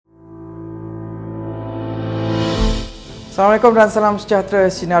Assalamualaikum dan salam sejahtera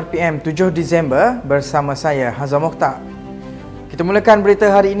SINAR PM 7 Disember bersama saya Hazam Mokhtar. Kita mulakan berita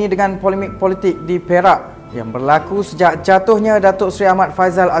hari ini dengan polemik politik di Perak yang berlaku sejak jatuhnya Datuk Seri Ahmad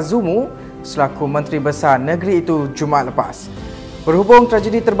Faizal Azumu selaku Menteri Besar negeri itu Jumaat lepas. Berhubung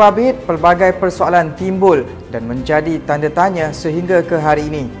tragedi terbabit, pelbagai persoalan timbul dan menjadi tanda tanya sehingga ke hari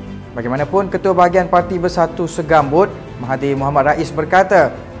ini. Bagaimanapun, Ketua Bahagian Parti Bersatu Segambut, Mahathir Muhammad Rais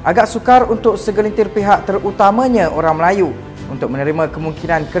berkata, agak sukar untuk segelintir pihak terutamanya orang Melayu untuk menerima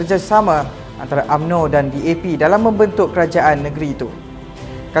kemungkinan kerjasama antara UMNO dan DAP dalam membentuk kerajaan negeri itu.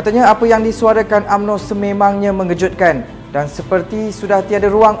 Katanya apa yang disuarakan UMNO sememangnya mengejutkan dan seperti sudah tiada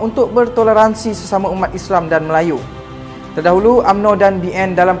ruang untuk bertoleransi sesama umat Islam dan Melayu. Terdahulu, UMNO dan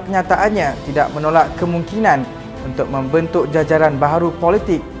BN dalam kenyataannya tidak menolak kemungkinan untuk membentuk jajaran baharu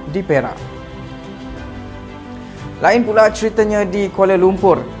politik di Perak. Lain pula ceritanya di Kuala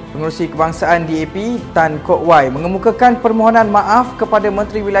Lumpur. Pengerusi Kebangsaan DAP Tan Kok Wai mengemukakan permohonan maaf kepada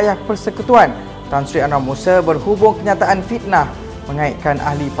Menteri Wilayah Persekutuan Tan Sri Anwar Musa berhubung kenyataan fitnah mengaitkan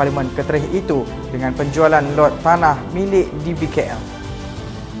ahli Parlimen Keterih itu dengan penjualan lot tanah milik DBKL.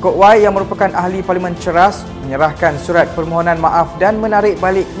 Kok Wai yang merupakan ahli Parlimen Ceras menyerahkan surat permohonan maaf dan menarik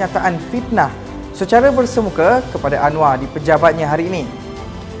balik kenyataan fitnah secara bersemuka kepada Anwar di pejabatnya hari ini.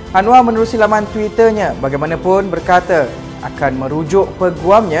 Anwar menerusi laman Twitternya bagaimanapun berkata akan merujuk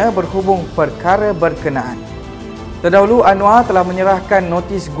peguamnya berhubung perkara berkenaan. Terdahulu, Anwar telah menyerahkan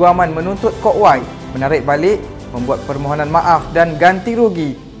notis guaman menuntut Kok Wai menarik balik, membuat permohonan maaf dan ganti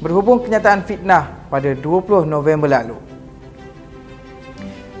rugi berhubung kenyataan fitnah pada 20 November lalu.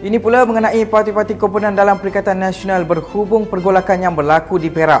 Ini pula mengenai parti-parti komponen dalam Perikatan Nasional berhubung pergolakan yang berlaku di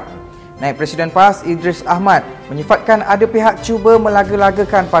Perak. Naib Presiden PAS Idris Ahmad menyifatkan ada pihak cuba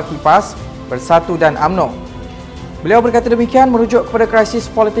melaga-lagakan parti PAS, Bersatu dan UMNO. Beliau berkata demikian merujuk kepada krisis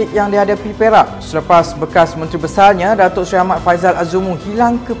politik yang dihadapi Perak selepas bekas Menteri Besarnya Datuk Seri Ahmad Faizal Azumu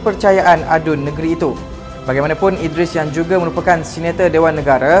hilang kepercayaan adun negeri itu. Bagaimanapun, Idris yang juga merupakan Senator Dewan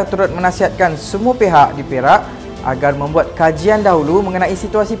Negara turut menasihatkan semua pihak di Perak agar membuat kajian dahulu mengenai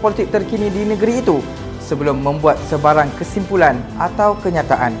situasi politik terkini di negeri itu sebelum membuat sebarang kesimpulan atau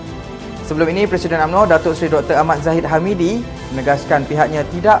kenyataan. Sebelum ini, Presiden UMNO Datuk Seri Dr. Ahmad Zahid Hamidi menegaskan pihaknya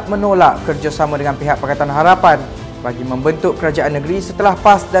tidak menolak kerjasama dengan pihak Pakatan Harapan bagi membentuk kerajaan negeri setelah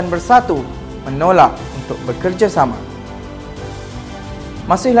PAS dan Bersatu menolak untuk bekerjasama.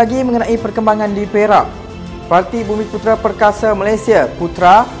 Masih lagi mengenai perkembangan di Perak, Parti Bumiputera Perkasa Malaysia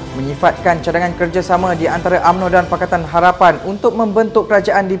Putra menyifatkan cadangan kerjasama di antara UMNO dan Pakatan Harapan untuk membentuk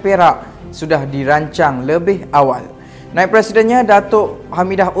kerajaan di Perak sudah dirancang lebih awal. Naib Presidennya Datuk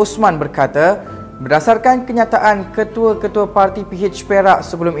Hamidah Osman berkata, berdasarkan kenyataan ketua-ketua parti PH Perak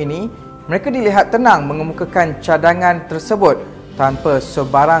sebelum ini, mereka dilihat tenang mengemukakan cadangan tersebut tanpa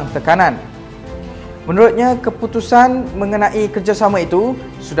sebarang tekanan. Menurutnya, keputusan mengenai kerjasama itu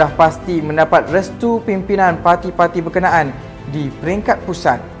sudah pasti mendapat restu pimpinan parti-parti berkenaan di peringkat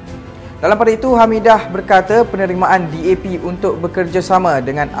pusat. Dalam pada itu, Hamidah berkata penerimaan DAP untuk bekerjasama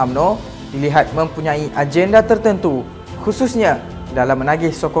dengan UMNO dilihat mempunyai agenda tertentu, khususnya dalam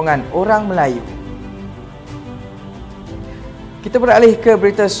menagih sokongan orang Melayu. Kita beralih ke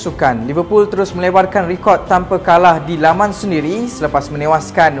berita sukan. Liverpool terus melebarkan rekod tanpa kalah di laman sendiri selepas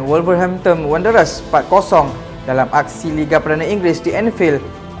menewaskan Wolverhampton Wanderers 4-0 dalam aksi Liga Perdana Inggeris di Anfield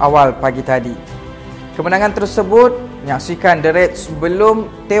awal pagi tadi. Kemenangan tersebut menyaksikan The Reds belum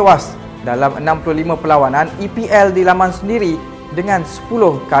tewas dalam 65 perlawanan EPL di laman sendiri dengan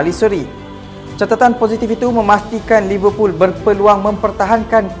 10 kali seri. Catatan positif itu memastikan Liverpool berpeluang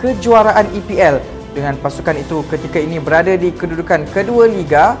mempertahankan kejuaraan EPL dengan pasukan itu ketika ini berada di kedudukan kedua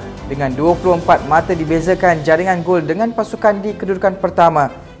Liga dengan 24 mata dibezakan jaringan gol dengan pasukan di kedudukan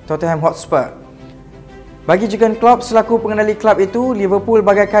pertama, Tottenham Hotspur. Bagi Jurgen Klopp selaku pengendali klub itu, Liverpool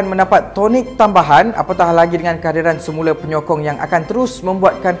bagaikan mendapat tonik tambahan apatah lagi dengan kehadiran semula penyokong yang akan terus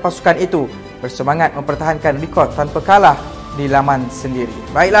membuatkan pasukan itu bersemangat mempertahankan rekod tanpa kalah di laman sendiri.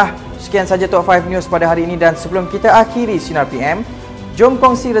 Baiklah, sekian saja Top 5 News pada hari ini dan sebelum kita akhiri SINAR PM, jom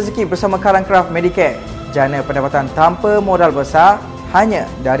kongsi rezeki bersama Karangcraft Medicare. Jana pendapatan tanpa modal besar hanya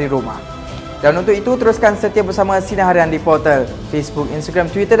dari rumah. Dan untuk itu, teruskan setia bersama SINAR Harian di portal Facebook, Instagram,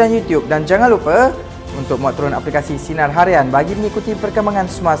 Twitter dan YouTube. Dan jangan lupa untuk muat turun aplikasi SINAR Harian bagi mengikuti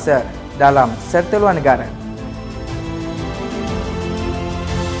perkembangan semasa dalam serta luar negara.